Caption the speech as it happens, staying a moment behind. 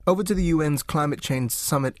Over to the UN's Climate Change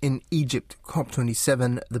Summit in Egypt,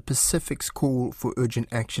 COP27, the Pacific's call for urgent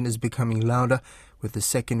action is becoming louder with the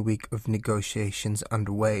second week of negotiations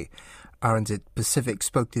underway. RNZ Pacific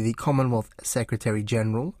spoke to the Commonwealth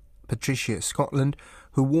Secretary-General, Patricia Scotland,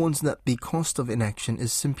 who warns that the cost of inaction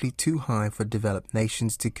is simply too high for developed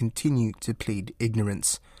nations to continue to plead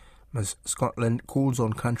ignorance. Ms. Scotland calls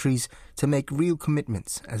on countries to make real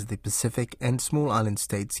commitments as the Pacific and small island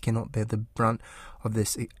states cannot bear the brunt of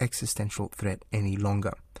this existential threat any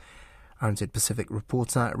longer. RNZ Pacific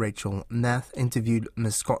reporter Rachel Nath interviewed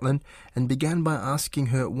Ms. Scotland and began by asking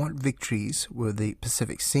her what victories were the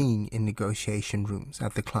Pacific seeing in negotiation rooms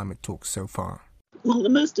at the climate talks so far. Well, the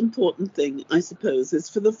most important thing, I suppose, is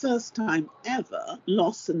for the first time ever,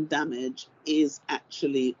 loss and damage is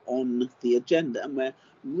actually on the agenda. And we're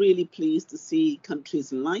really pleased to see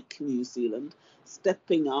countries like New Zealand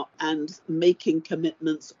stepping up and making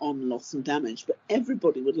commitments on loss and damage. But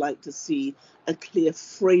everybody would like to see a clear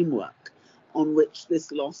framework on which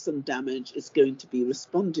this loss and damage is going to be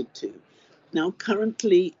responded to. Now,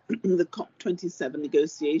 currently, the COP27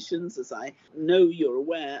 negotiations, as I know you're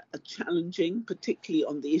aware, are challenging, particularly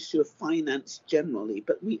on the issue of finance generally,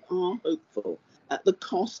 but we are hopeful. The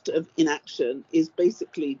cost of inaction is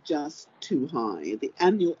basically just too high. The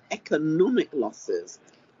annual economic losses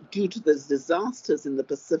due to the disasters in the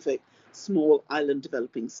Pacific small island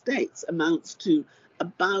developing states amounts to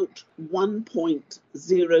about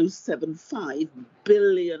 1.075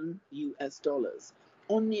 billion US dollars.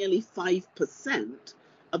 Or nearly 5%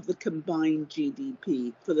 of the combined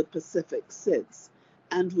GDP for the Pacific SIDS.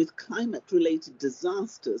 And with climate-related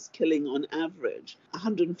disasters killing on average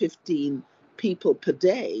 115 people per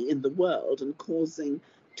day in the world and causing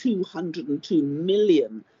 $202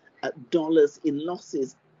 million in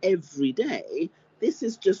losses every day, this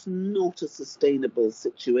is just not a sustainable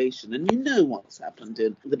situation. And you know what's happened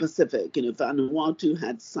in the Pacific. Vanuatu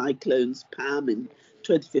had cyclones Pam in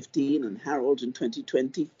 2015 and Harold in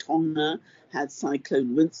 2020. Tonga had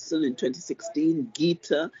Cyclone Winston in 2016,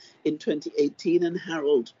 Gita in 2018, and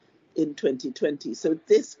Harold in 2020. So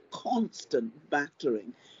this constant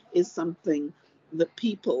battering is something that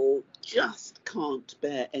people just can't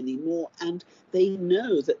bear anymore. And they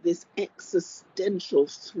know that this existential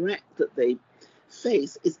threat that they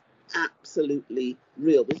face is absolutely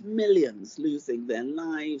real, with millions losing their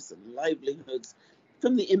lives and livelihoods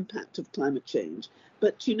from the impact of climate change.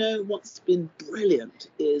 But what's been brilliant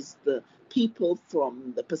is the people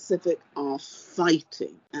from the Pacific are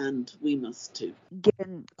fighting, and we must too.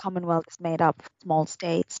 Given Commonwealth is made up of small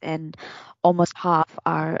states and almost half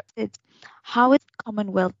are states, how is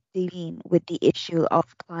Commonwealth dealing with the issue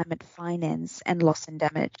of climate finance and loss and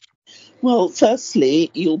damage? Well, firstly,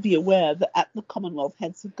 you'll be aware that at the Commonwealth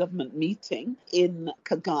Heads of Government meeting in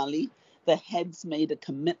Kigali, the heads made a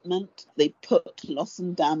commitment. They put loss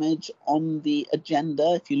and damage on the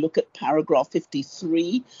agenda. If you look at paragraph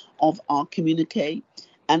 53 of our communique,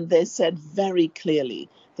 and they said very clearly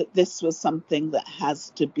that this was something that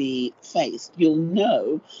has to be faced. You'll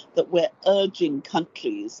know that we're urging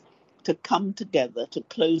countries to come together to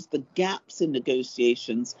close the gaps in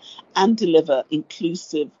negotiations and deliver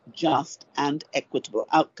inclusive, just and equitable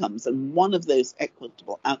outcomes. And one of those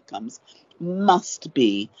equitable outcomes must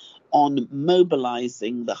be on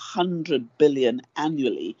mobilizing the 100 billion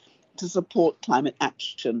annually to support climate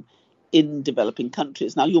action in developing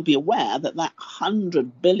countries. Now, you'll be aware that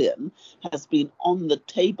 100 billion has been on the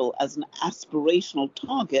table as an aspirational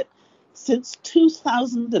target since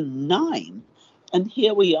 2009. And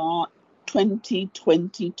here we are,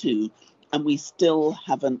 2022, and we still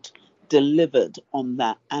haven't delivered on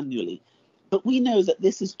that annually. But we know that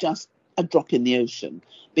this is just a drop in the ocean,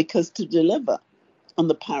 because to deliver on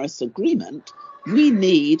the Paris Agreement, we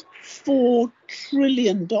need $4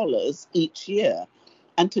 trillion each year.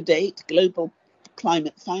 And to date, global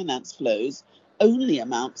climate finance flows only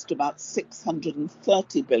amounts to about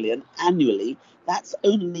 630 billion annually. That's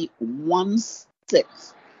only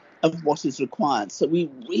 1/6 of what is required. So we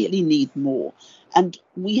really need more. And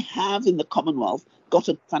we have in the Commonwealth got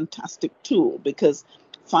a fantastic tool, because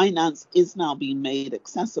finance is now being made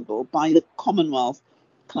accessible by the Commonwealth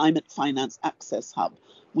Climate Finance Access Hub,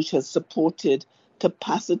 which has supported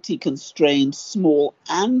capacity-constrained small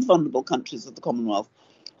and vulnerable countries of the Commonwealth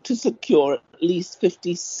to secure at least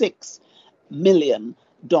 $56 million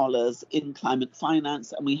in climate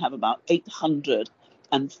finance. And we have about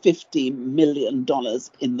 $850 million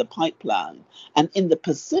in the pipeline. And in the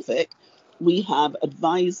Pacific, we have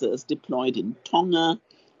advisors deployed in Tonga,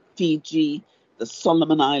 Fiji, the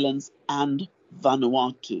Solomon Islands, and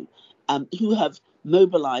Vanuatu, who have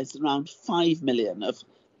mobilized around 5 million of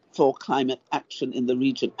for climate action in the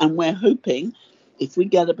region. And we're hoping, if we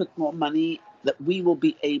get a bit more money, that we will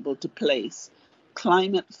be able to place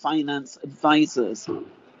climate finance advisors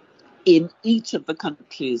in each of the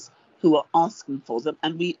countries who are asking for them.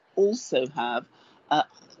 And we also have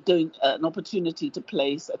an opportunity to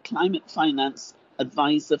place a climate finance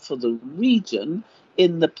advisor for the region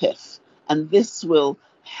in the PIF. And this will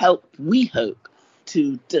help, we hope,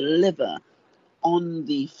 to deliver on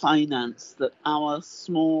the finance that our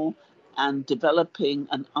small and developing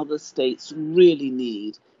and other states really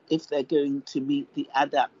need if they're going to meet the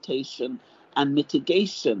adaptation and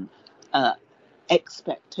mitigation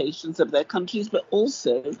expectations of their countries. But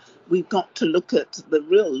also, we've got to look at the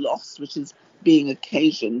real loss which is being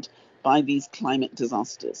occasioned by these climate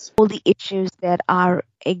disasters. All the issues that are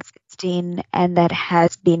existing and that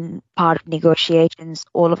has been part of negotiations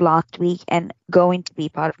all of last week and going to be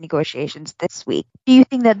part of negotiations this week. Do you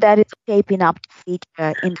think that that is shaping up to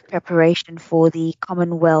feature in preparation for the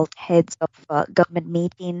Commonwealth Heads of Government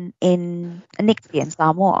meeting in next year in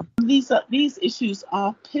Samoa? These issues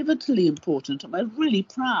are pivotally important, and we're really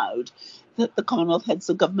proud that the Commonwealth Heads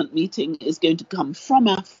of Government meeting is going to come from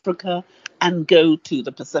Africa and go to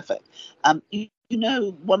the Pacific. You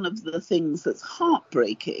know, one of the things that's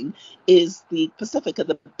heartbreaking is the Pacific are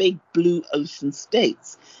the big blue ocean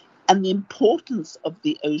states, and the importance of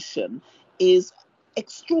the ocean is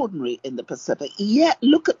extraordinary in the Pacific. Yet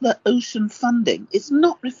look at the ocean funding. It's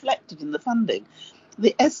not reflected in the funding.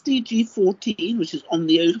 The SDG 14, which is on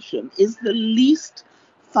the ocean, is the least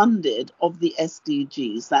funded of the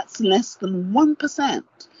SDGs. That's less than 1%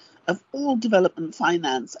 of all development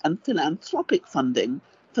finance and philanthropic funding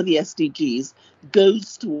for the SDGs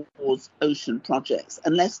goes towards ocean projects,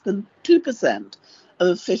 and less than 2% of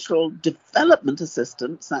official development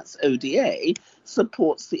assistance, that's ODA,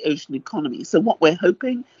 supports the ocean economy. So what we're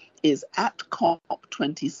hoping is at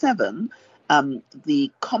COP27,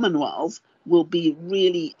 the Commonwealth will be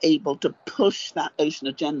really able to push that ocean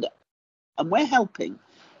agenda. And we're helping.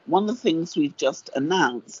 One of the things we've just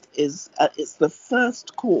announced is it's the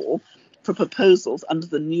first call for proposals under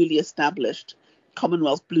the newly established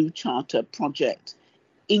Commonwealth Blue Charter Project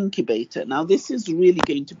Incubator. Now, this is really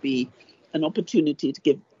going to be an opportunity to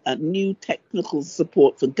give new technical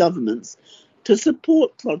support for governments to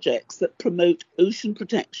support projects that promote ocean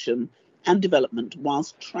protection and development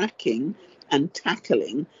whilst tracking and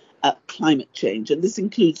tackling climate change. And this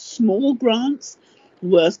includes small grants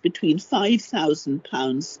worth between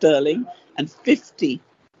 £5,000 sterling and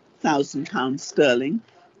 £50,000 sterling,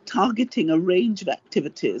 targeting a range of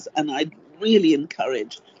activities. And I'd really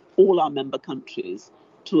encourage all our member countries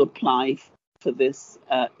to apply for this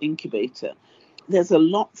incubator. There's a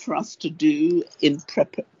lot for us to do in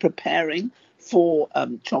preparing for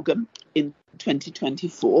CHOGM in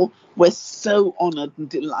 2024. We're so honoured and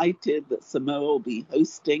delighted that Samoa will be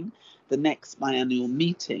hosting the next biannual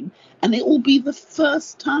meeting, and it will be the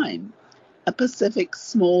first time a Pacific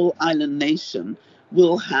small island nation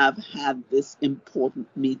will have had this important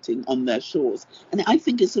meeting on their shores. And I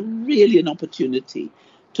think it's really an opportunity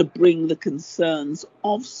to bring the concerns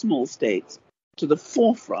of small states to the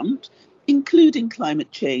forefront, including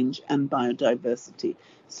climate change and biodiversity.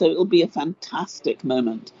 So it'll be a fantastic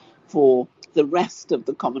moment for the rest of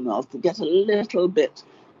the Commonwealth to get a little bit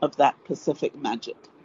of that Pacific magic.